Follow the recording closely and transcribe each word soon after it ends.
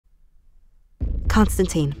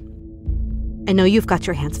Constantine, I know you've got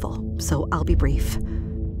your hands full, so I'll be brief.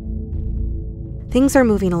 Things are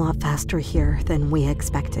moving a lot faster here than we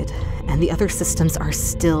expected, and the other systems are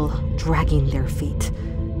still dragging their feet.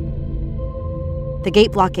 The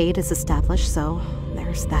gate blockade is established, so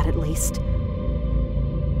there's that at least.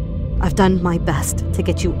 I've done my best to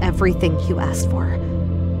get you everything you asked for.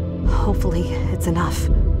 Hopefully it's enough.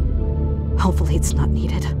 Hopefully it's not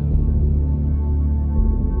needed.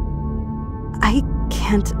 I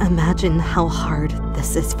can't imagine how hard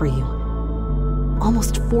this is for you.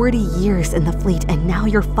 Almost 40 years in the fleet, and now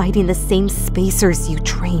you're fighting the same spacers you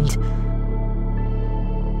trained.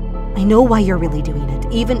 I know why you're really doing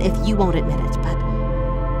it, even if you won't admit it, but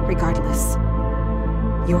regardless,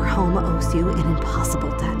 your home owes you an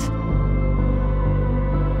impossible debt.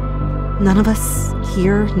 None of us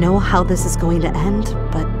here know how this is going to end,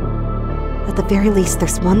 but at the very least,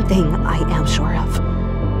 there's one thing I am sure of.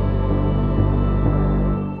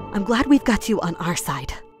 I'm glad we've got you on our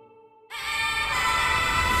side.